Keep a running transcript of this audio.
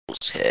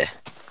here.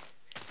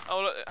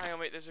 Oh look, hang on,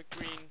 wait. There's a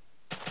green.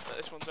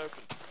 This one's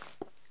open.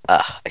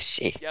 Ah, I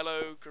see.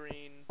 Yellow,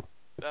 green,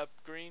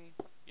 green,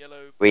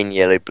 yellow. Green,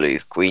 yellow, blue.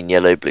 Green,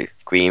 yellow, blue.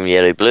 Green,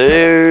 yellow,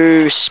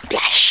 blue.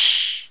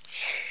 Splash.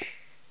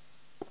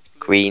 Blue.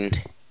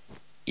 Green,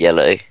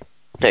 yellow.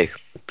 No,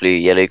 blue,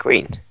 yellow,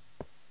 green.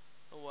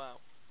 Oh wow.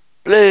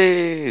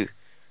 Blue.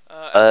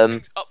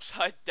 Everything's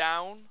upside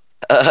down.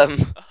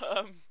 Um.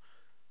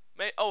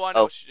 Oh, I know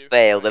Oh, what to do.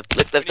 fail. Right. Look,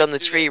 they've We need done to the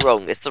do tree this.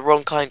 wrong. It's the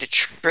wrong kind of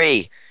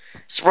tree.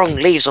 It's the wrong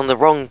leaves on the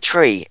wrong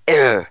tree.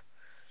 Ugh.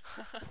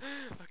 Okay.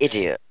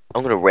 Idiot.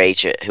 I'm gonna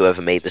rage at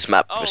whoever made this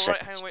map for a Oh right,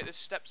 second. hang on, wait. There's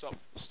steps up.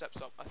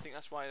 Steps up. I think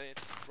that's why they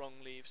had wrong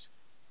leaves.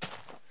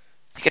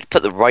 You could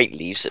put the right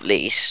leaves at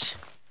least.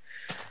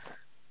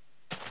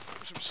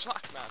 Some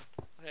slack, man.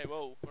 Okay,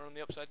 whoa, we're on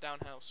the upside down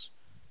house.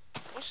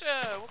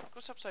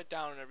 What's upside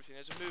down and everything?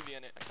 There's a movie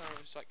in it. I can't remember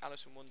if it's like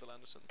Alice in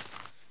Wonderland or something.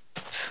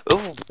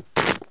 Ooh.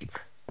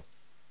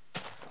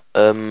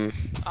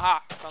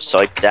 Aha! I found the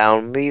Upside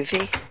down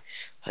movie,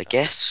 I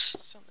guess.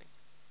 something.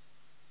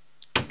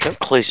 Don't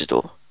close the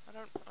door. I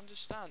don't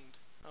understand.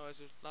 Oh,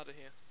 there's a ladder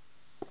here.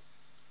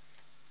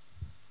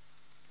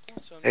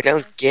 What's on I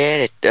don't get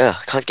it. Ugh,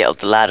 I can't get up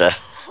the ladder.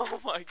 Oh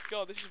my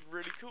god, this is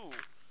really cool.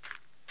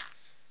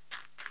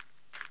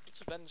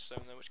 It's a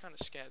endstone though, which kind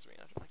of scares me.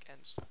 I don't like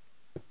endstone.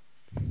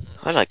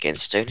 I like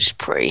endstone, it's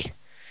pretty.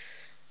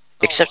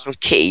 Oh, Except wow. when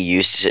Kitty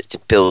uses it to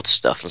build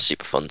stuff on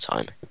Super Fun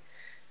Time.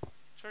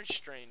 It's very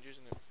strange,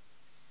 isn't it?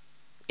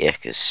 Yeah,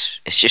 because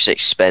it's just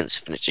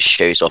expensive and it just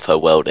shows off her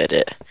world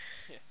edit.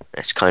 Yeah.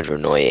 It's kind of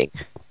annoying.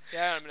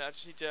 Yeah, I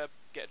just need to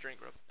get a drink,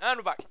 Rob. And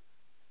we're back.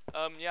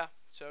 Yeah,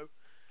 so.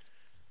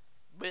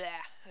 Blah.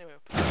 Anyway,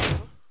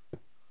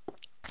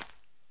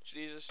 which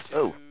leads us to.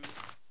 Oh.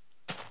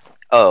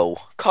 Oh,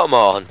 come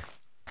on.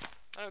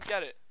 I don't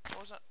get it.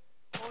 What was that?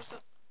 What was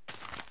that?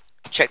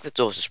 Check the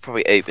doors, it's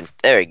probably open.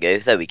 There we go,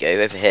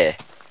 over here.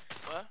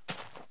 Where?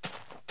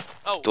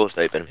 Oh. Door's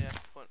open. Yeah,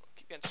 point.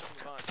 Keep getting stuck in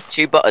the vines.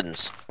 2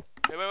 buttons.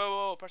 Wait,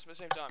 whoa, press them at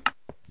the same time.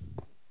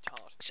 It's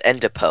hard. It's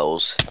ender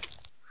pearls.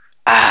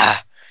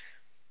 Ah!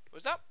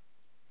 What was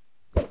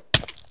that?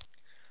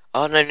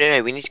 Oh,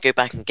 no, we need to go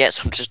back and get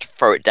some just to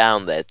throw it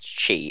down there to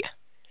cheat.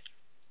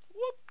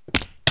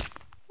 Whoop.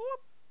 Whoop.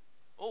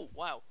 Oh,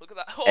 wow, look at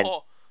that.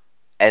 Oh.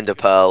 Ender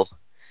pearl.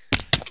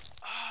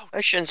 Ouch.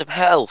 Potions of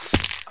health.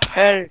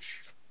 Health.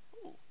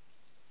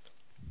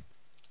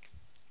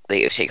 I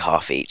think it'll take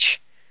half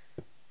each.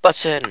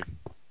 Button.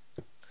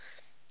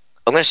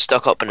 I'm gonna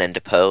stock up on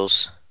ender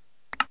pearls.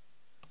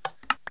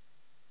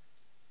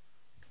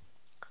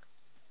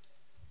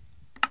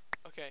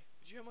 Okay,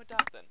 did you hear my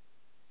dad then?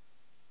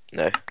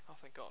 No. Oh,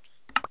 thank God.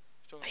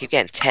 I keep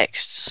getting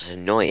texts. It's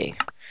annoying.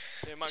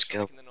 Yeah, Let's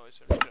go. making the noise,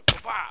 so I'm just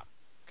gonna. Wow.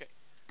 Okay.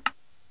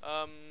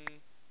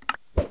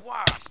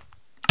 Wow.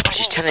 Oh,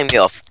 she's telling me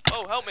off.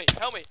 Oh, help me!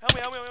 Help me! Help me!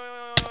 Help me! Help me!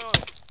 Help me! Help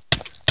me!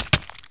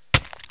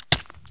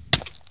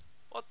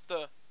 What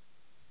the?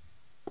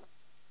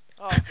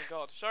 Oh, thank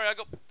God. Sorry, I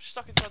got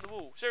stuck inside the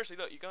wall. Seriously,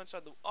 look, you go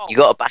inside the. Oh. You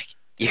got a back.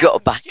 You got a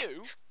back.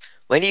 You?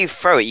 When you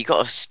throw it, you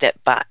got to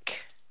step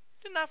back.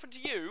 Didn't happen to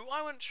you.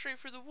 I went straight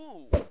through the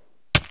wall.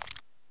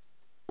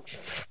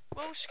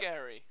 Well,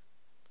 scary.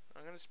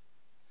 I'm gonna.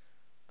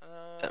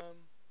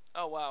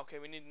 Oh wow. Okay,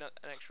 we need an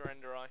extra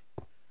ender eye.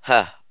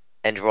 Huh.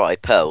 Ender eye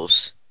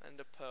pearls.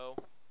 Ender pearl.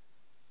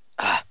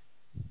 Ah.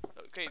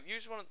 Okay,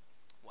 use one.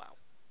 Wow.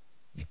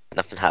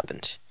 Nothing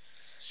happened.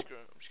 Screw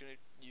it. I'm just gonna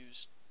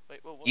use. Wait.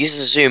 Whoa. Use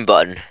the zoom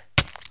button.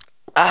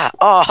 Ah.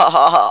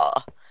 Oh.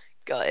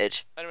 Got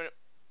it. Wait a minute.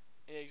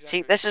 Yeah, exactly.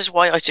 See, this is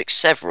why I took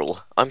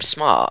several. I'm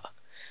smart.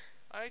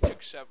 I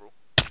took several.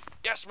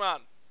 Yes,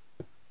 man.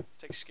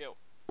 Takes skill.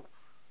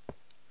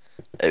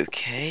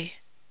 Okay.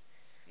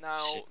 Now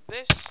So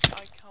this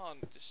I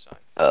can't decide.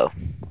 Oh.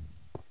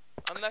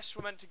 Unless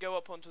we're meant to go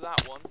up onto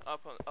that one,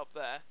 up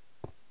there.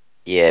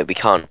 Yeah, we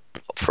can't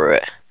hop through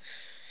it.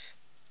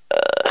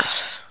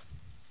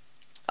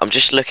 I'm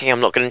just looking. I'm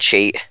not going to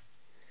cheat.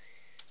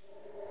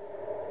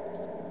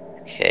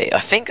 Okay, I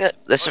think that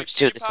there's something to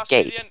do with this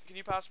gate. Can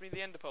you pass me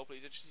the ender pearl,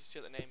 please? I just need to see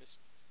what the name is.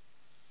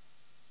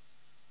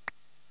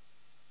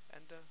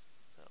 Ender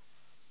pearl.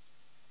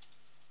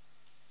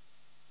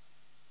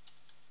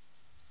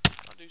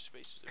 Can't do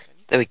spaces, though, can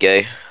you? There we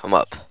go. I'm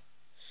up.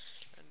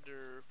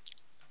 Ender.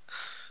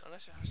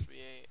 Unless it has to be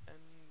a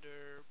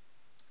ender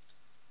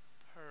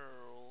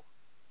pearl.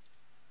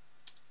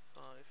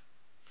 5.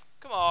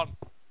 Come on.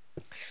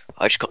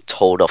 I just got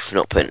told off for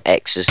not putting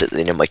X's at the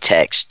end of my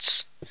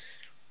texts.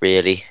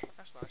 Really?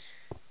 That's nice.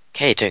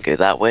 Okay, don't go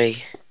that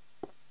way.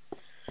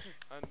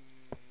 Let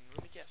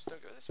me guess.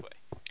 Don't go this way.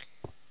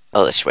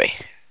 Oh, this way.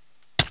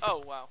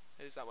 Oh wow,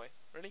 it is that way.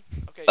 Really?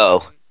 Okay.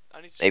 Oh.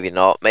 I need to. Maybe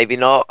not. Maybe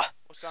not.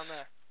 What's down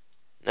there?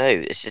 No,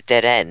 it's a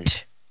dead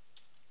end.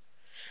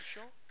 You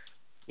sure?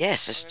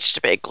 Yes, it's Okay. just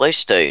a bit of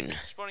glowstone.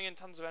 Spawning in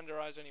tons of ender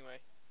eyes anyway.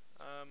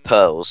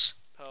 Pearls.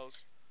 Pearls.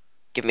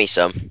 Give me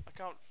some. I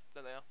can't.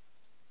 There they are.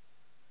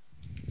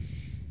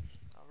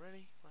 Oh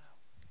really? Wow.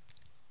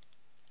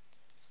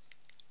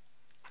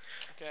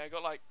 Okay, I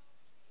got like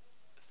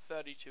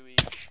 32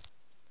 each.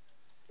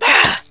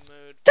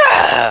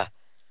 There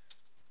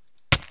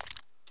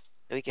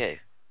we go.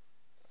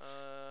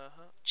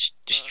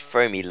 Just Uh-huh.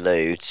 throw me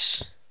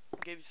loads. I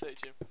gave you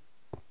 32.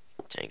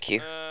 Thank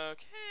you.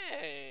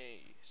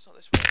 Okay. It's not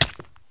this way.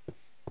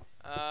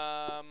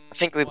 I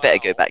think we better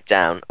go Wow. back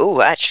down.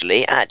 Oh,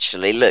 actually,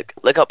 look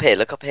up here,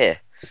 look up here.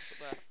 What's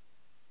up there?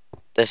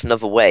 There's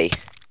another way.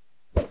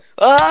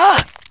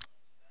 Ah!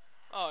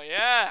 Oh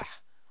yeah.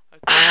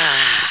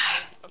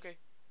 Ah! Okay.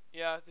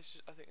 Yeah, I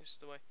think this is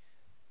the way.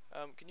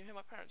 Can you hear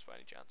my parents by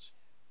any chance?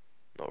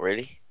 Not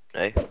really.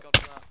 No. Thank God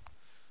for that.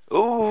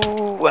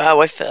 Oh, wow!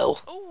 I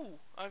fell. Oh,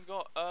 I've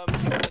got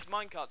there's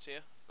minecarts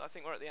here. I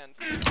think we're at the end.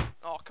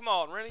 Oh, come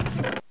on, really?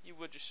 You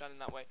were just standing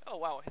that way. Oh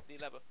wow, I hit the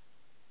lever.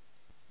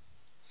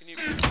 Can you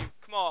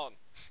come on?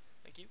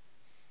 Thank you.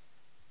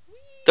 Whee!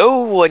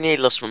 Oh, I nearly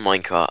lost my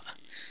minecart.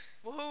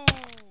 Woohoo!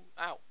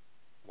 Ow.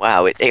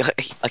 Wow, I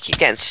keep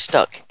getting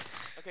stuck.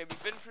 Okay,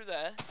 we've been through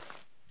there,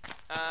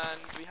 and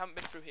we haven't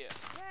been through here.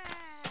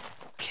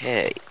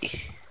 Okay.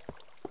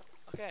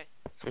 Okay.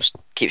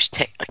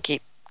 I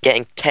keep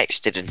getting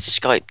texted and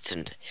Skyped,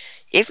 and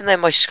even though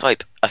my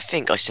Skype, I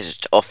think I set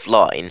it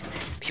offline,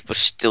 people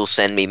still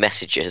send me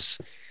messages.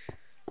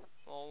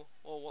 Oh,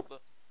 what the?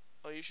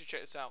 Oh, you should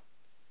check this out.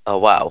 Oh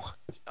wow.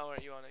 Oh,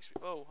 right, you are next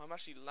week. Oh, I'm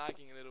actually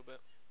lagging a little bit.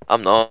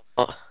 I'm not.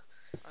 I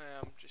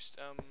am just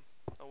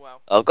Oh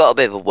wow. I've got a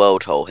bit of a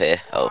world hole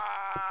here. Oh.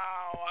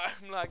 Wow,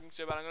 I'm lagging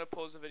so bad. I'm gonna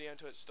pause the video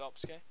until it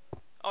stops. Okay.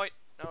 Oh wait,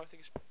 no, I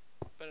think it's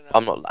better now.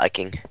 I'm not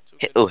lagging.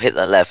 It's all good. Hit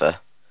that lever.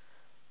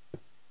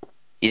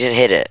 You didn't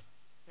hit it.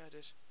 Yeah, it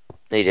is.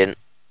 No, you didn't.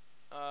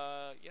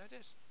 Yeah, it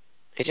is.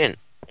 You didn't.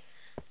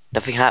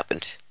 Nothing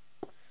happened.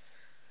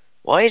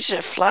 Why is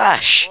it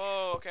flash?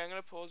 Whoa. Okay, I'm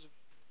gonna pause.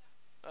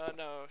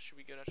 No, should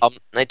we go now?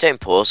 No, don't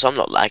pause. I'm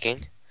not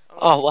lagging. Oh,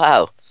 Oh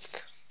wow.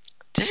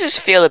 Does this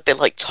feel a bit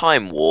like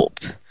Time Warp?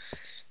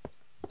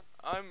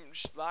 I'm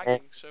just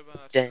lagging so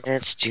bad.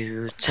 Dance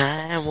to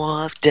Time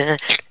Warp. I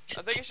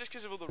I think it's just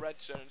because of all the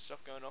redstone and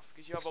stuff going off.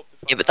 Because you have up to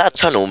 5 Yeah, but that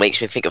tunnel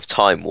makes me think of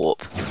Time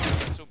Warp.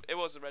 So it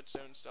was the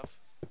redstone stuff.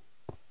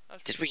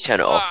 Did we turn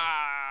it off?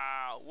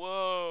 Wow.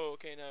 Whoa.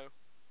 Okay, no.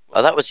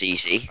 Oh, that was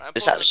easy. Right,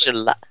 Was that just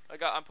a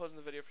I'm pausing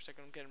the video for a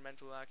second. I'm getting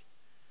mental lag.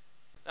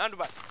 And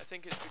back. I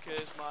think it's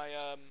because my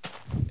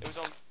it was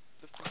on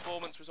the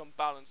performance was on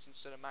balance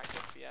instead of max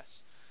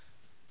FPS.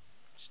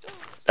 Still.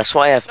 That's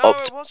why I have No,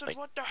 it wasn't.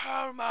 What the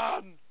hell,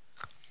 man?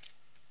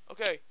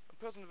 Okay, I'm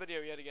pausing the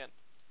video yet again.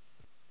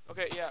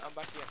 Okay, yeah, I'm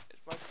back again.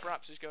 My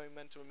fraps is going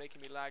mental and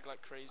making me lag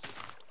like crazy,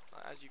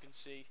 as you can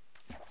see.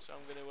 So I'm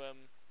gonna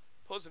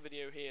pause the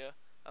video here,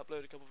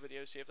 upload a couple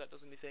videos, see if that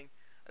does anything,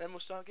 and then we'll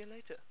start again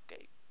later.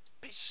 Okay,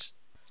 peace.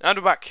 And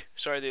we're back.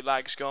 Sorry, the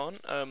lag's gone.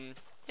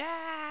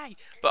 Yay!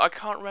 But I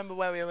can't remember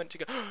where we were meant to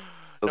go.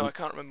 No, I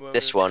can't remember where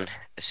This we were one.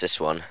 It's this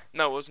one.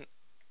 No, it wasn't.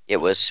 It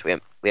was. We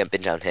haven't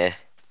been down here.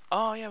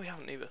 Oh yeah, we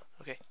haven't either.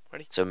 Okay,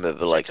 ready? So we're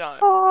Same like, time.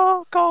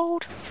 oh,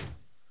 gold.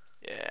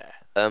 Yeah.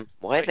 Why are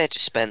Wait. there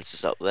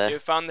dispensers up there? You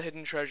found the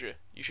hidden treasure.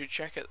 You should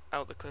check it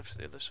out the cliffs at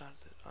the other side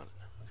of the island.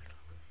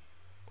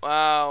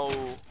 Wow.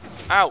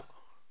 Ow.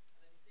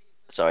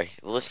 Sorry.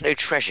 Well, there's no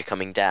treasure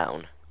coming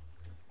down.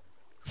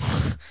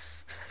 I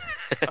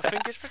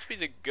think it's supposed to be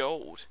the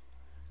gold.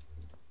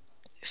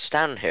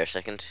 Stand here a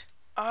second.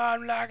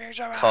 I'm lagging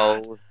so bad.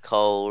 Coal.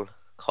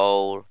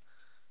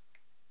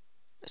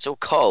 It's all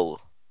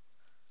coal.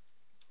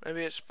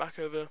 Maybe it's back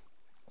over.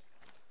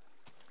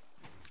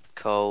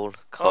 Coal.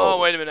 Oh,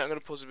 wait a minute. I'm going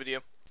to pause the video.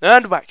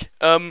 And back.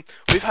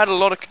 We've had a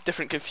lot of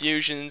different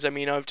confusions. I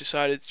mean, I've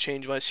decided to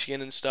change my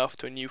skin and stuff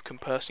to a new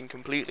person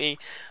completely.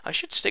 I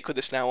should stick with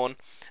this now on.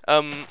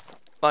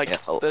 Like, Yeah,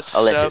 I'll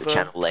server, edit the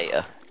channel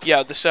later.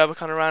 yeah, the server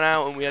kind of ran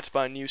out and we had to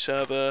buy a new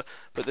server,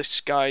 but this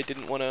guy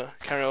didn't want to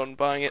carry on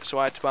buying it, so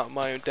I had to buy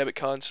my own debit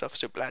card and stuff,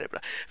 so blah blah blah.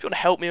 If you want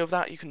to help me with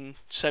that, you can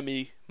send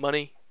me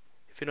money,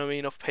 if you know what I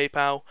mean, off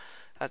PayPal.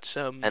 That's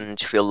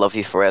And we'll love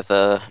you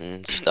forever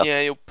and stuff.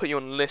 yeah, you'll put you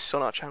on lists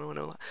on our channel and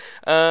all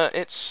that.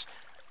 It's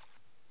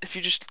if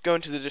you just go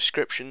into the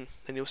description,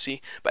 then you'll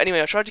see. But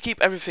anyway, I tried to keep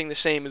everything the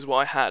same as what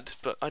I had,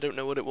 but I don't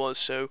know what it was.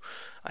 So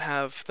I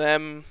have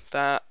them.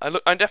 That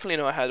I definitely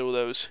know I had all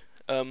those.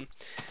 I've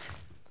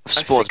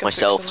spawned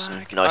myself some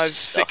nice I've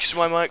stuff. fixed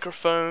my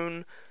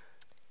microphone.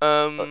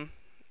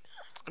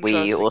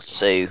 We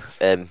also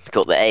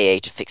got the AA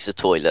to fix the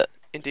toilet.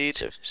 Indeed.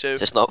 So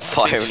it's not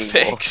fire anymore.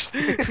 Fixed.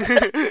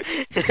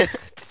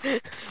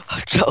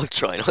 I'll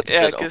try not to Yeah,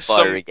 set it on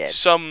fire again.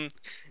 some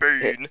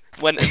bean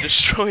went and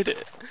destroyed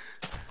it.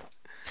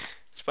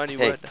 It's my new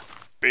word now.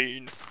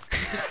 Bean.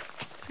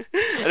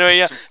 Anyway,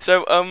 yeah.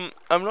 So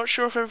I'm not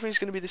sure if everything's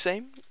going to be the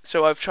same.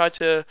 So I've tried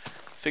to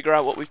figure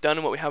out what we've done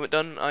and what we haven't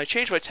done. I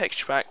changed my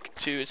texture pack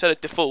to, instead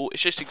of default,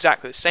 it's just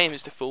exactly the same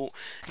as default,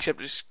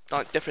 except it's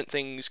like different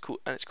things called,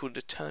 and it's called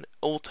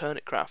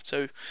alternate craft.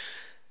 So,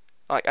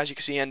 like as you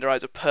can see, Ender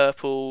eyes are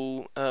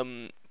purple,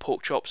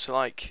 pork chops are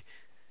like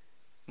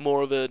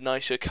more of a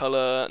nicer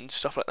colour and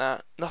stuff like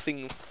that.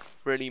 Nothing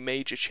really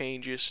major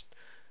changes.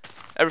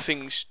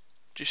 Everything's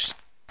just.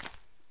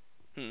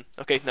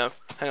 Okay, no,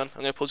 hang on.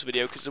 I'm gonna pause the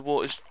video because the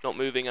water's not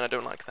moving and I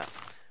don't like that.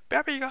 Be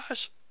happy,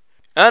 guys.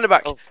 And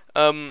back.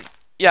 Oh.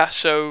 Yeah,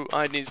 so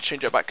I need to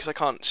change that back because I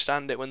can't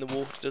stand it when the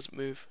water doesn't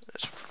move.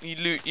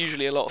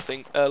 Usually a lot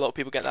of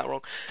people get that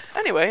wrong.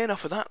 Anyway,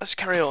 enough of that. Let's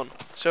carry on.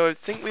 So I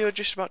think we were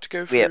just about to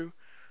go through.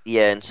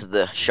 Yeah, into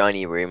the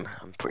shiny room.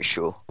 I'm pretty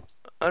sure.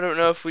 I don't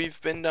know if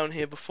we've been down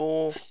here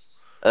before.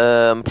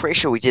 I'm pretty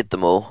sure we did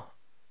them all.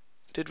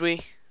 Did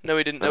we? No,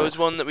 we didn't. There was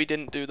one that we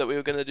didn't do that we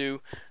were gonna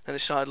do, and it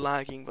started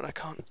lagging, but I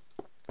can't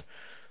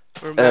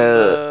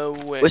remember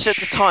which. Was it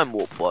the time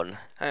warp one?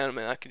 Hang on a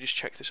minute. I can just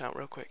check this out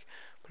real quick,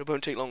 but it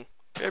won't take long.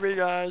 Maybe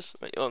guys.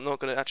 Wait, I'm not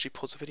gonna actually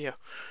pause the video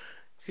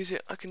because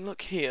I can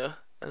look here,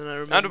 and then I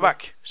remember. And we're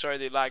back. Sorry,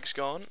 the lag's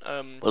gone.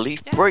 Well,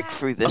 you've broke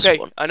through this one.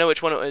 one. I know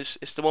which one it is.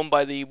 It's the one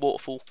by the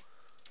waterfall.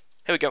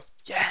 Here we go.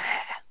 Yeah.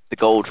 The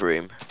gold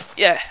room.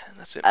 Yeah,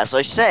 that's it. As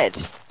I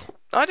said.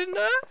 I didn't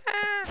know.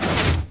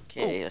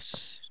 Okay,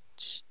 yes.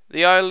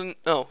 The island.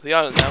 Oh, the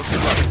island now.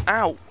 Good luck.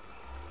 Ow.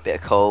 Bit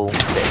of coal.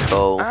 Bit of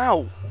coal.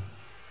 Ow.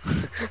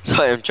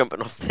 Sorry, I'm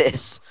jumping off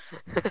this.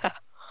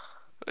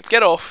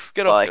 Get off.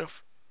 Get off. Bye. Get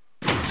off.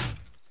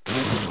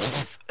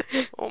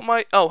 Oh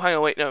my! Oh, hang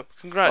on, wait, no.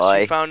 Congrats, Bye.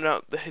 you found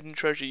out the hidden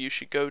treasure. You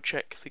should go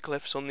check the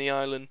cliffs on the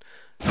island.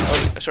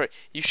 Oh, sorry,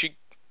 you should.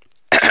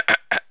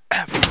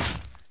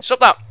 Stop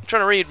that! I'm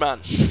trying to read,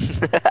 man.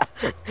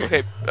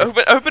 Okay,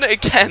 open it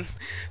again,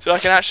 so I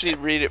can actually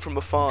read it from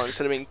afar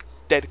instead of being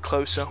dead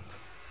close up.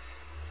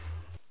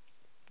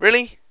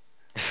 Really?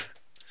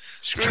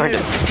 Screw Trying you.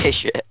 to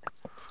fish it.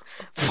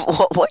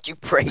 Why'd you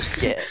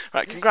break it?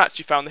 Right, congrats,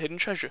 you found the hidden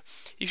treasure.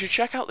 You should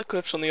check out the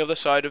cliffs on the other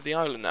side of the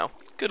island now.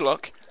 Good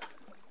luck.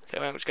 Okay,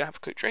 well, I'm just gonna have a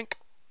quick drink.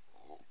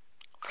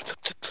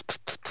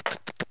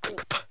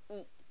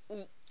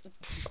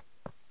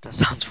 That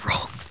sounds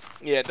wrong.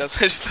 Yeah, it does.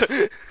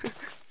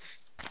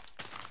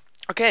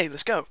 Okay,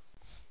 let's go.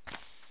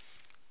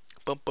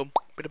 Bum bum,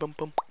 bida bum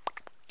bum.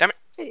 Damn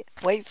it!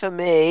 Wait for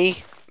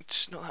me.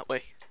 It's not that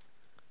way.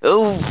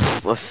 Oh,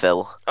 I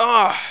fell.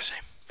 Ah, oh,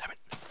 same. Damn it.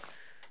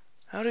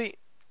 How do you?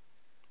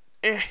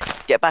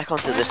 Get back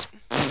onto this.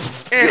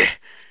 Eh.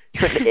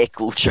 You're an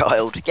ickle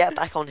child. Get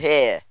back on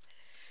here.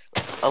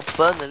 I'll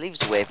burn the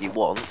leaves away if you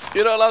want.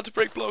 You're not allowed to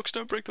break blocks.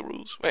 Don't break the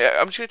rules. Wait,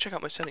 I'm just gonna check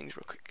out my settings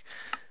real quick.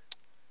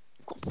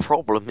 What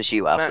problems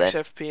you have Max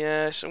there?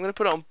 FPS. I'm gonna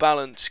put it on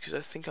balance because I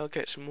think I'll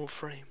get some more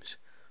frames.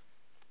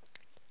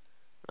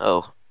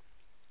 Oh.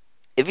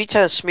 If you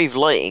turn smooth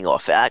lighting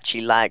off, it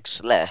actually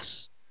lags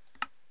less.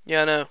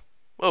 Yeah, I know.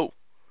 Whoa.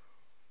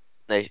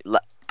 No,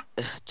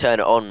 turn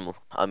it on,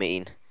 I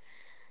mean.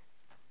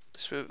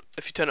 So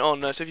if you turn it on,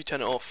 no, so if you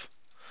turn it off.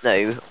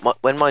 No,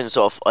 when mine was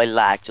off, I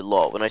lagged a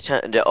lot. When I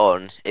turned it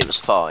on, it was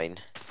fine.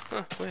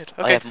 Huh, weird.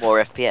 Okay. I have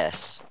more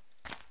FPS.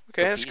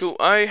 Okay, that's cool.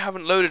 I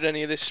haven't loaded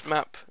any of this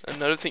map,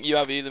 and I don't think you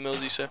have either,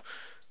 Millsy, so,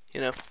 you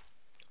know.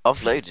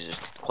 I've loaded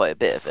quite a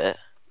bit of it.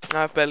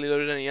 I've barely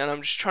loaded any, and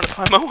I'm just trying to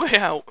find my way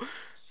out.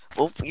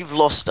 Well, you've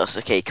lost us.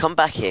 Okay, come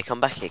back here, come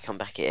back here, come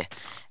back here.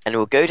 And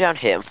we'll go down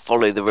here and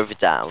follow the river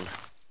down.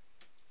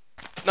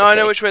 No, Okay. I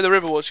know which way the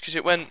river was, because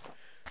it went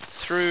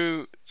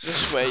through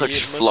this way. I'll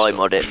just fly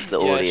mod it for the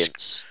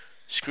audience.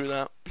 Screw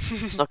that.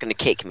 It's not going to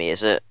kick me,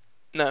 is it?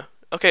 No.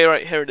 Okay,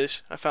 right, here it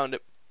is. I found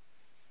it.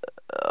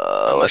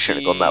 Oh, I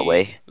shouldn't have gone that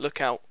way.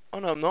 Look out. Oh,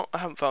 no, I'm not. I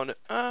haven't found it.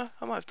 I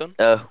might have done.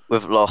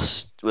 We've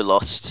lost. We're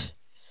lost.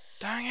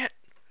 Dang it.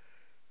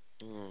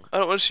 I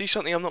don't want to see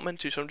something I'm not meant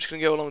to, so I'm just going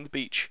to go along the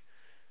beach.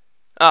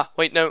 Ah,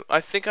 wait, no. I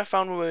think I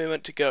found where we were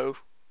meant to go.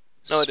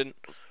 No, I didn't.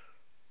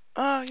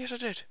 Ah, yes, I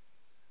did.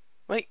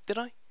 Wait, did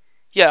I?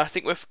 Yeah, I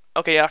think we're...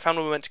 Okay, yeah, I found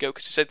where we meant to go,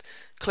 because it said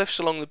cliffs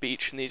along the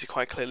beach, and these are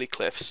quite clearly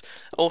cliffs.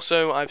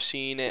 Also, I've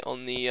seen it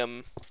on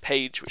the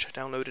page, which I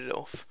downloaded it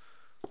off.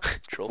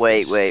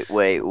 Wait.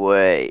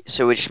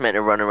 So we're just meant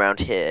to run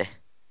around here?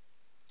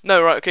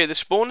 No, right, okay, the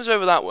spawn is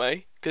over that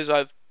way, because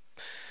I've...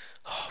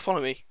 Oh,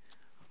 follow me.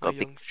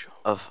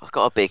 I've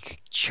got a big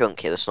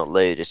chunk here that's not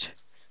loaded.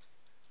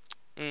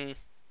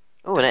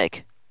 Oh, an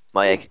egg.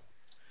 My egg.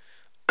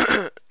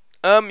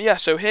 Yeah,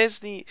 so here's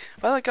the...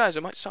 By the way, guys, I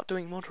might start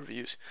doing mod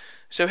reviews.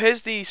 So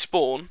here's the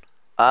spawn.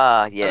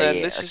 Ah, yeah, and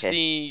then this is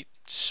the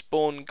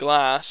spawn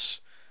glass.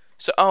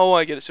 So, oh,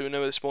 I get it, so we know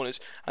where the spawn is.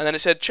 And then it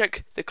said,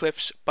 check the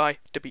cliffs by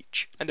the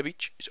beach. And the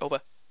beach is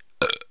over